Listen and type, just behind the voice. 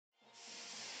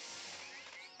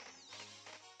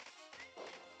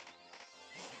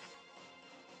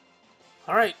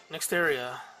Alright, next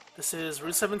area. This is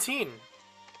Route 17.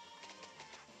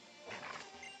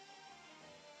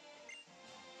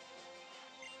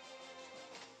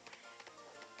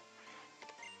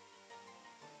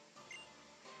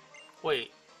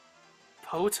 Wait.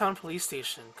 Po Town Police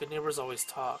Station. Good neighbors always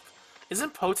talk.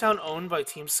 Isn't Po Town owned by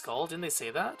Team Skull? Didn't they say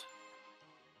that?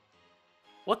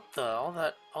 What the?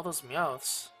 All those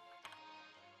meowths.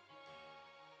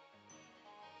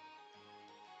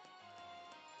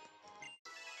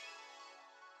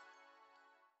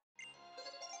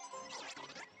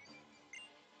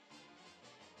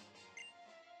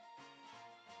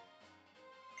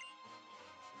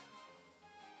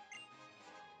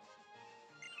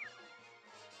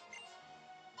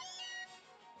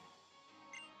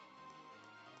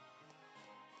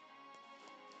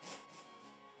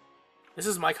 This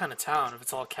is my kind of town if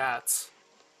it's all cats.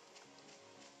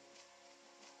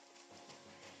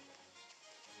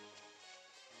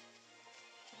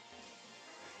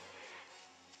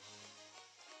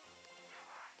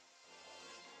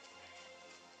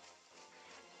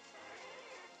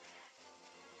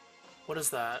 What is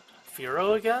that?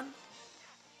 Firo again?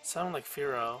 Sound like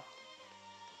Firo.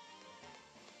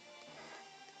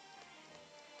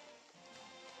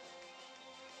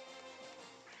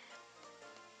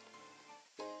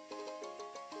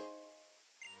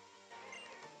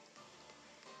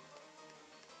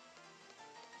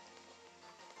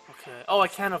 Okay. Oh, I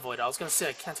can't avoid it. I was gonna say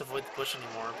I can't avoid the bush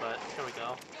anymore, but here we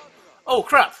go. Oh,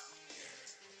 crap!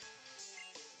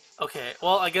 Okay,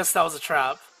 well, I guess that was a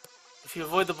trap. If you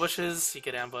avoid the bushes, you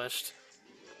get ambushed.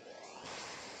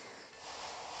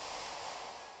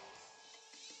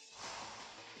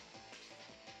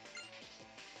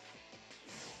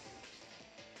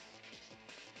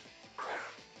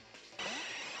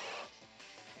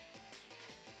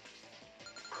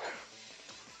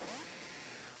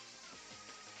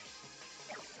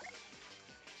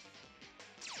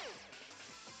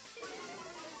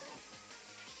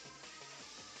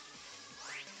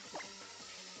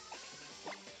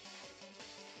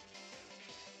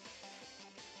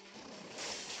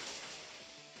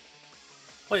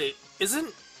 Wait,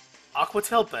 isn't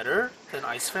Aquatail better than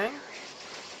Ice Fang?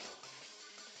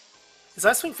 Is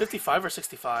Ice Fang 55 or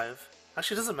 65?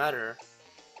 Actually, it doesn't matter.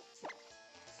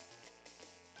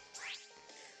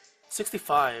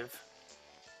 65.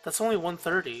 That's only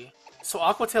 130. So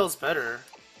Aquatail is better.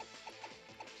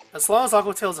 As long as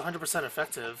Aquatail is 100%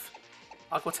 effective,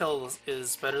 Aquatail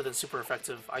is better than super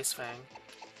effective Ice Fang.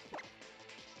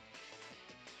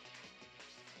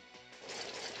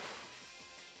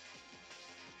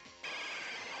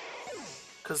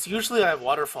 Because usually I have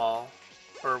Waterfall,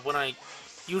 or when I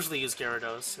usually use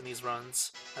Gyarados in these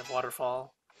runs, I have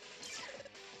Waterfall,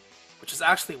 which is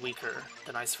actually weaker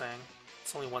than Ice Fang.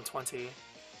 It's only 120.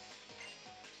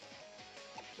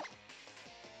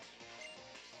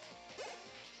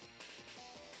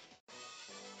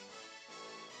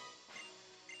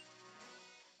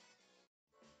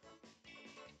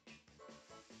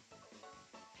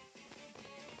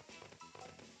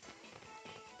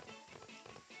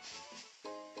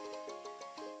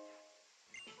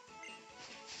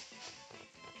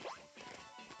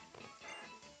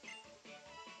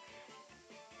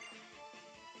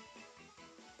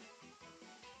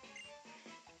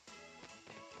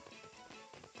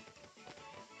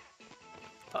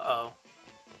 Uh-oh.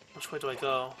 Which way do I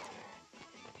go?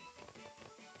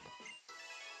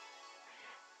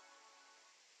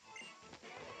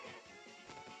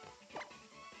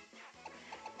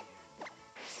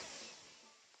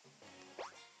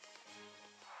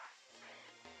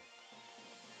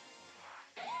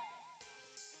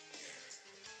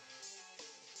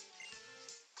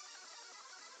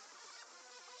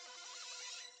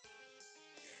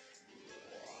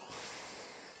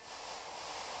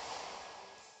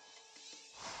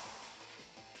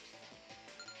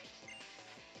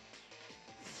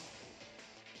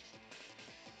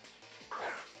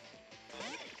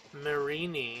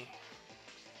 Marini.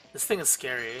 This thing is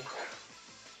scary.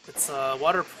 It's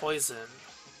water poison.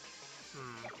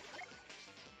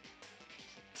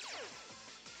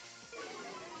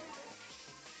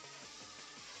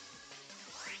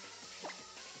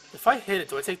 If I hit it,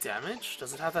 do I take damage?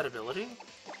 Does it have that ability?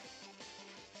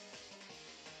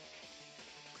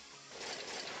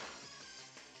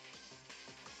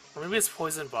 Or maybe it's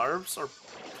poison barbs? Or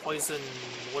poison...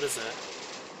 what is it?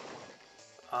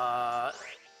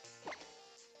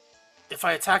 If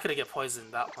I attack it, I get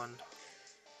poisoned, that one.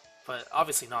 But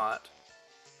obviously not.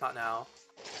 Not now.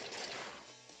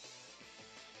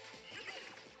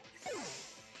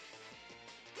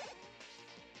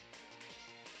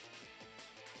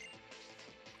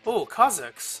 Oh,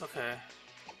 Kha'Zix. Okay.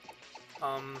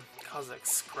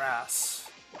 Kazakh's grass.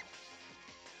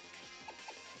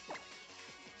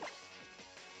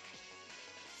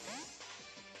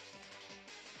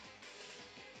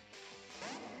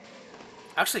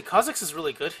 Actually, Kazakh's is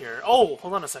really good here. Oh,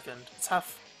 hold on a second. It's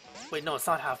half... Wait, no, it's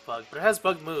not half bug, but it has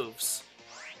bug moves.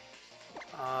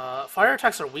 Fire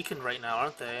attacks are weakened right now,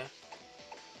 aren't they?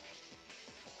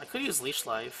 I could use Leech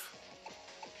Life.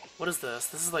 What is this?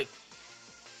 This is like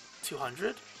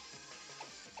 200?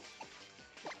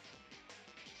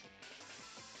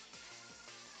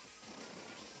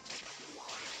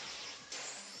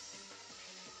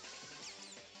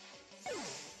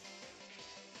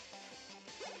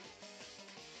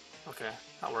 Okay,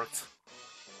 that worked.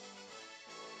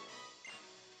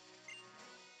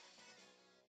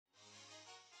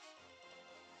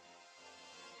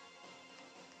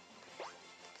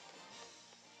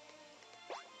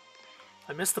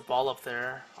 I missed the ball up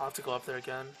there. I'll have to go up there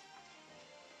again.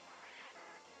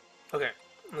 Okay,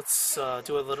 let's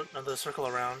do another circle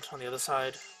around on the other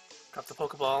side. Drop the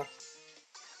Pokeball.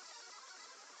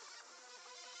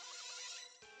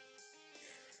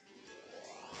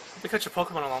 We catch a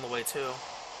Pokemon along the way too.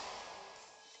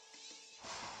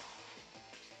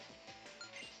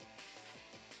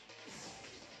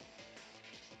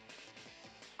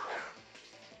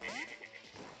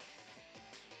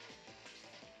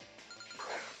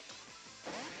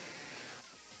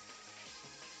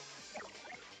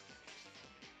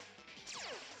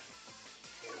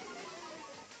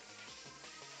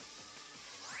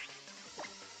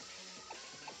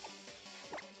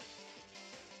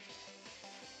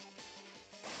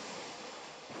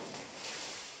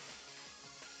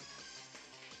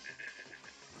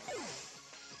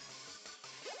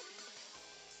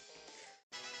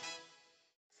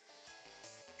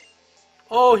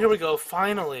 Oh, here we go,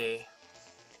 finally!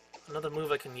 Another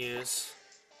move I can use.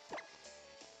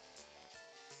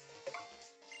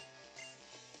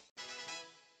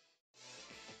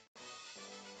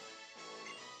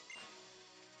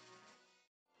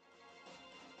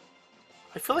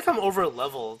 I feel like I'm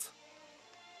over-leveled.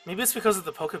 Maybe it's because of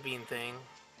the Pokebean thing,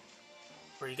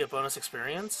 where you get bonus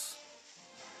experience?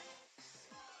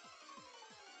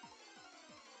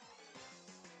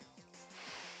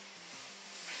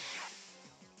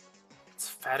 It's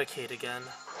Faticate again.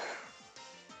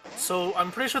 So,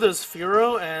 I'm pretty sure there's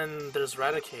Fearow and there's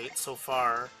Raticate so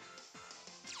far.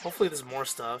 Hopefully there's more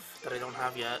stuff that I don't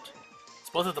have yet.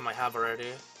 So both of them I have already.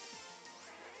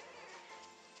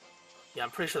 Yeah,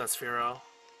 I'm pretty sure that's Fearow.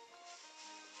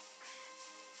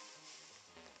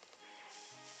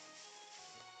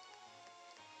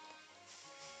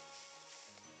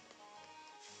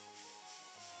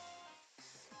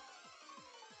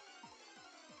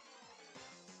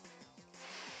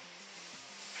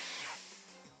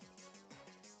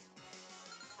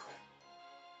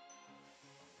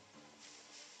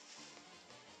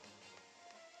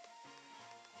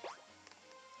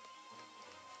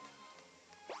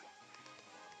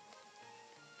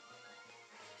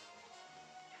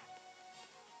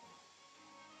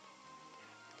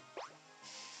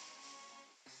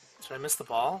 Did I miss the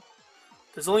ball?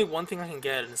 There's only one thing I can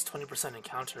get, and it's 20%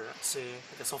 encounter. Let's see.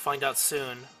 I guess I'll find out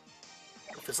soon.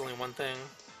 If there's only one thing.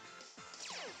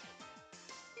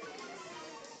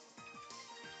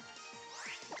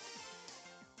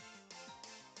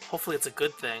 Hopefully it's a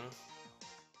good thing.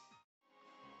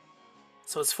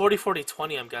 So it's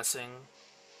 40-40-20, I'm guessing.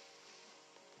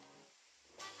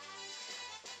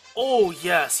 Oh,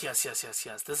 yes, yes, yes, yes,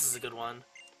 yes. This is a good one.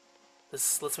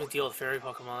 This lets me deal with fairy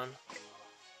Pokemon.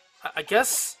 I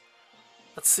guess...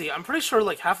 Let's see, I'm pretty sure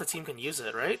like half the team can use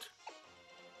it, right?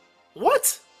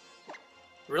 What?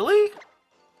 Really?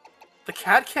 The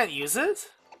cat can't use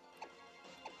it?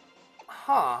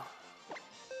 Huh.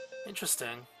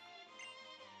 Interesting.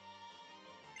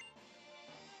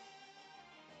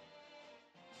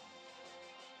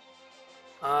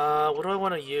 What do I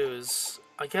want to use?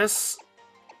 I guess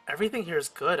everything here is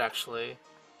good, actually.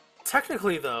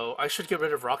 Technically, though, I should get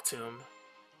rid of Rock Tomb.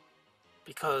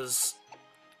 Because,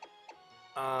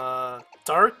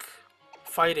 Dark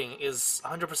Fighting is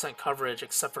 100% coverage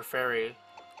except for Fairy,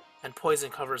 and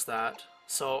Poison covers that.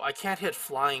 So I can't hit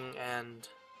Flying and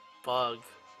Bug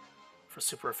for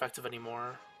super effective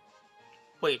anymore.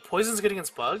 Wait, Poison's good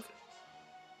against Bug?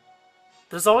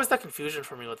 There's always that confusion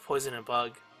for me with Poison and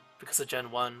Bug because of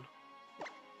Gen 1.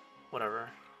 Whatever.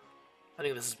 I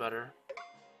think this is better.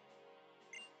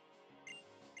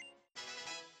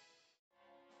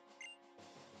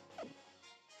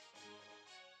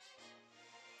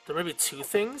 There may be two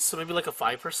things, so maybe like a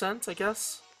 5%, I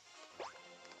guess?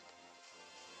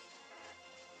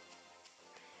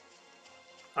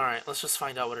 Alright, let's just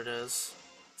find out what it is.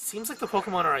 Seems like the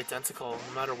Pokemon are identical,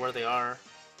 no matter where they are.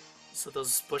 So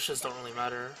those bushes don't really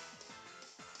matter.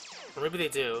 Or maybe they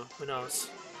do, who knows.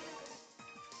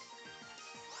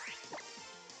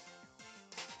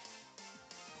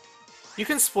 You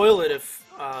can spoil it if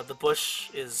the bush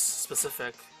is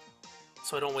specific,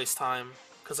 so I don't waste time.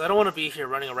 Because I don't want to be here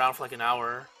running around for like an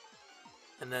hour,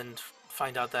 and then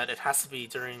find out that it has to be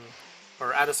during,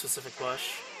 or at a specific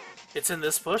bush. It's in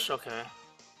this bush? Okay.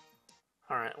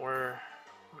 Alright, we're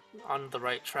on the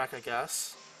right track, I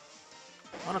guess.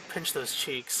 I want to pinch those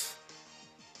cheeks.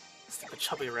 It's like a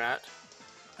chubby rat.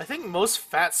 I think most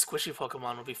fat, squishy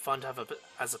Pokemon would be fun to have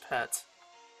as a pet.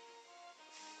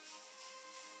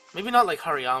 Maybe not like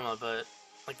Hariyama, but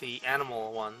like the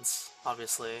animal ones,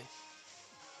 obviously.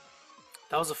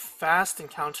 That was a fast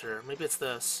encounter. Maybe it's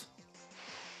this.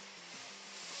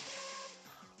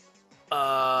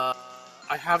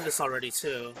 I have this already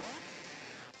too.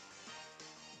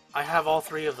 I have all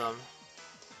three of them.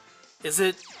 Is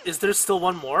there still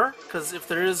one more? Because if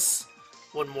there is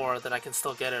one more, then I can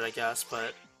still get it, I guess,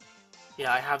 but...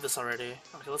 Yeah, I have this already.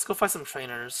 Okay, let's go find some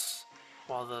trainers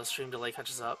while the stream delay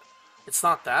catches up. It's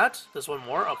not that? There's one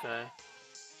more? Okay.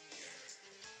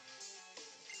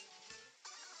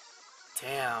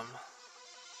 Damn.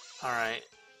 Alright.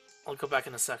 I'll go back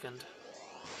in a second.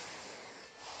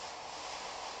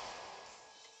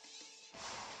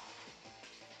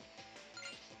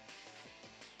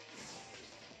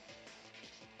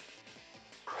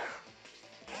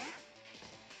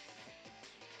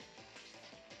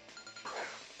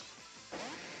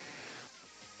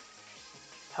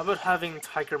 How about having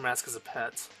Tiger Mask as a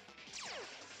pet?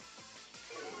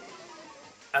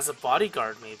 As a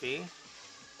bodyguard, maybe?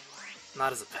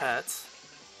 Not as a pet.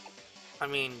 I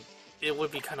mean, it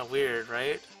would be kind of weird,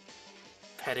 right?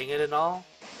 Petting it and all?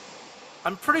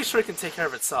 I'm pretty sure it can take care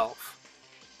of itself.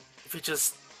 If you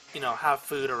just, you know, have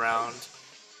food around.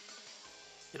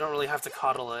 You don't really have to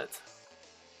coddle it.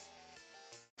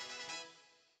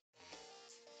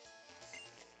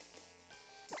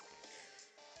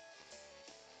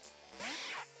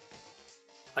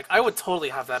 Like, I would totally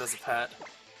have that as a pet.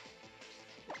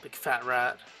 Big fat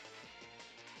rat.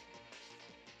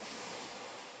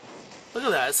 Look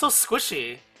at that, it's so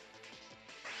squishy.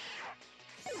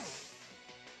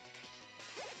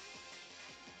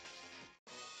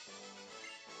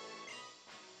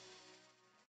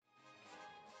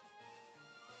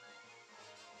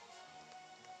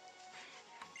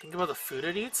 Think about the food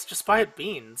it eats? Just buy it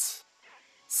beans.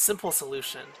 Simple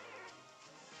solution.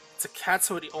 It's a cat,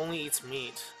 so it only eats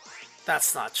meat.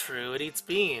 That's not true, it eats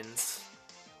beans.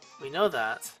 We know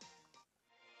that.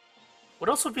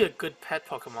 What else would be a good pet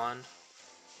Pokemon?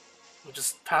 You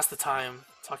just pass the time,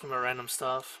 talking about random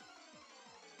stuff.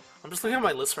 I'm just looking at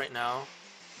my list right now.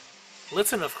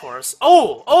 Litten, of course.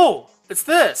 Oh! Oh! It's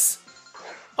this!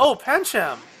 Oh,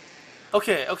 Pancham!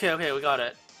 Okay, we got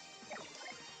it.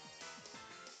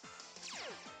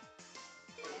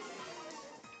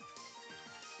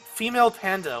 Female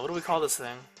panda, what do we call this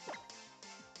thing?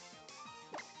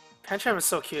 Pancham is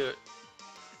so cute.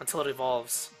 Until it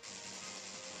evolves.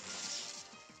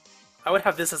 I would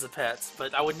have this as a pet,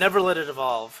 but I would never let it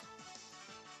evolve.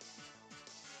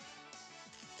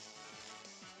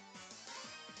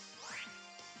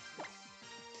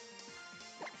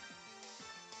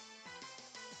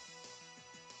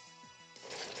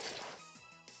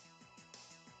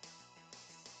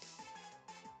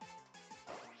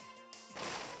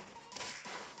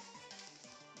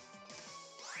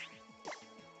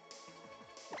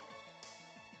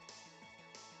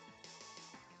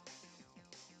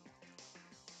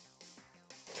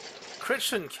 Crit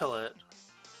shouldn't kill it.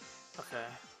 Okay,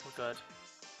 we're good.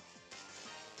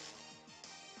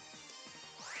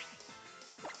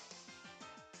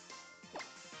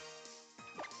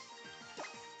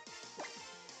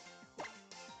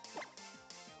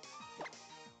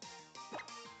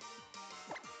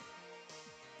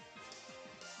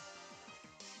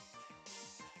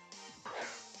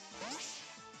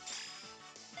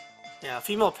 Yeah,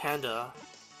 female panda.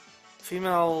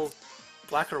 Female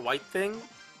black or white thing?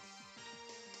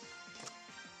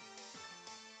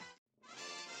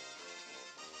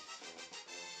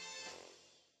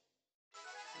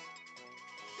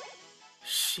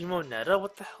 Shimonetta?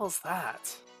 What the hell is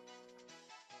that?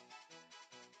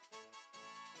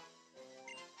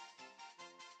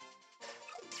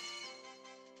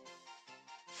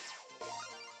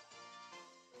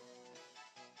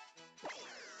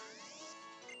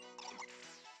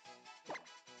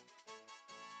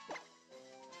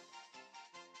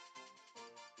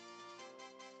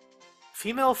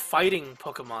 Female fighting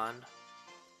Pokemon.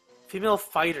 Female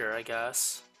fighter, I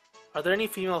guess. Are there any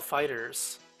female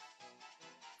fighters?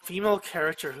 Female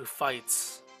character who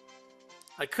fights.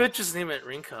 I could just name it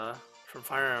Rinka from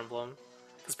Fire Emblem.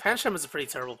 Because Pancham is a pretty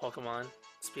terrible Pokemon,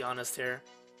 let's be honest here.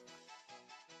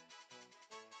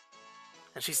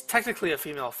 And she's technically a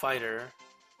female fighter.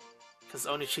 Because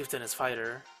Oni Chieftain is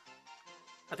fighter.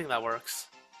 I think that works.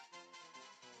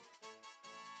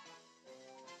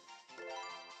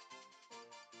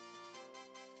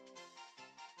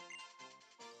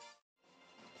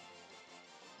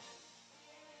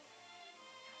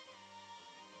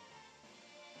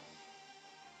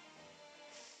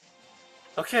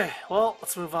 Okay, well,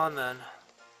 let's move on then.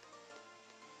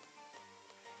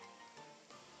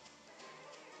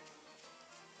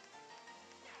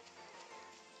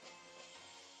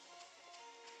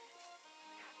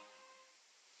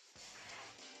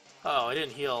 Oh, I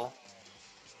didn't heal.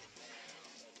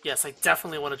 Yes, I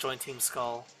definitely want to join Team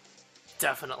Skull.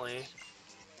 Definitely.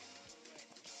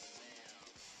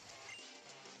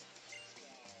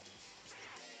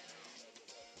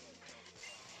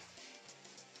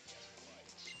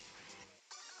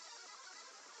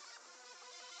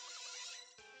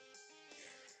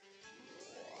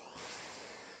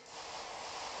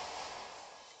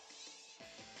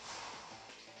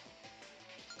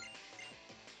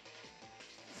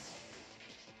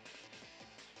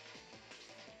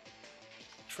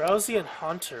 Drowsy and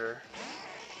Haunter.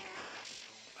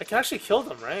 I can actually kill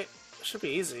them, right? It should be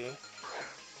easy.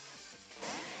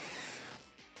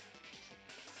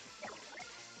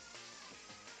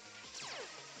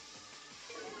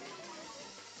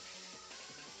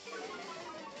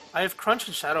 I have Crunch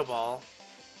and Shadow Ball.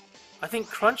 I think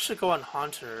Crunch should go on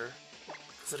Haunter,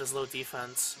 because it has low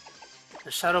defense.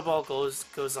 And Shadow Ball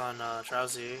goes on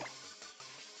Drowsy.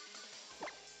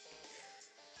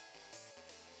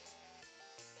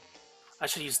 I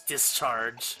should use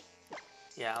Discharge.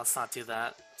 Yeah, let's not do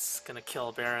that. It's gonna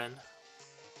kill Baron.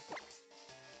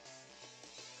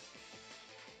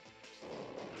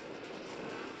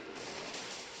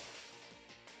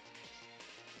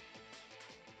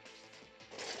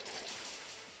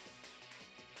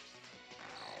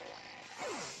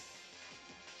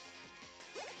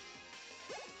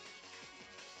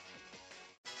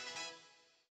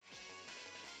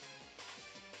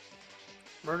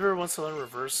 Murder wants to learn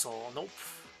Reversal. Nope.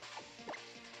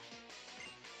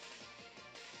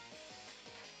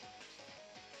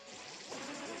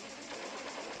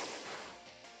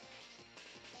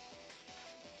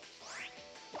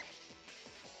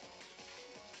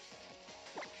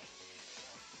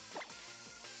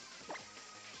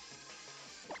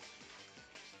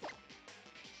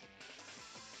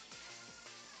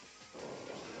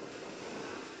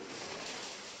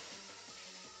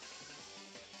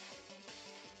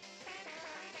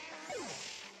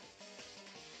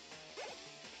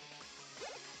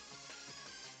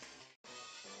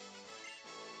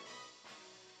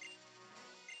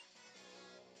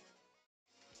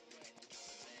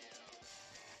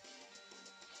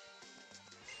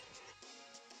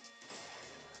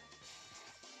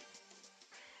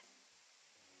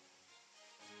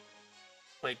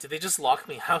 Wait, did they just lock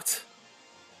me out?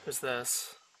 Who's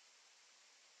this?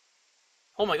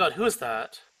 Oh my god, who is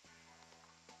that?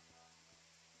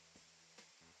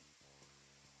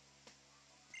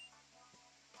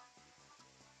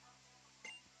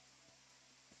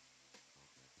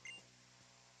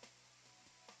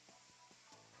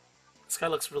 This guy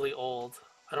looks really old.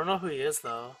 I don't know who he is,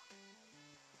 though.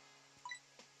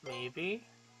 Maybe?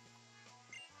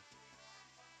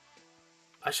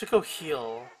 I should go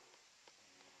heal.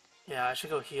 Yeah, I should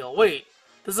go heal. Wait!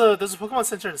 There's a Pokemon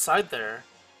Center inside there.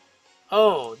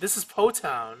 Oh, this is Po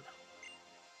Town.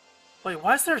 Wait,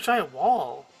 why is there a giant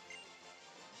wall?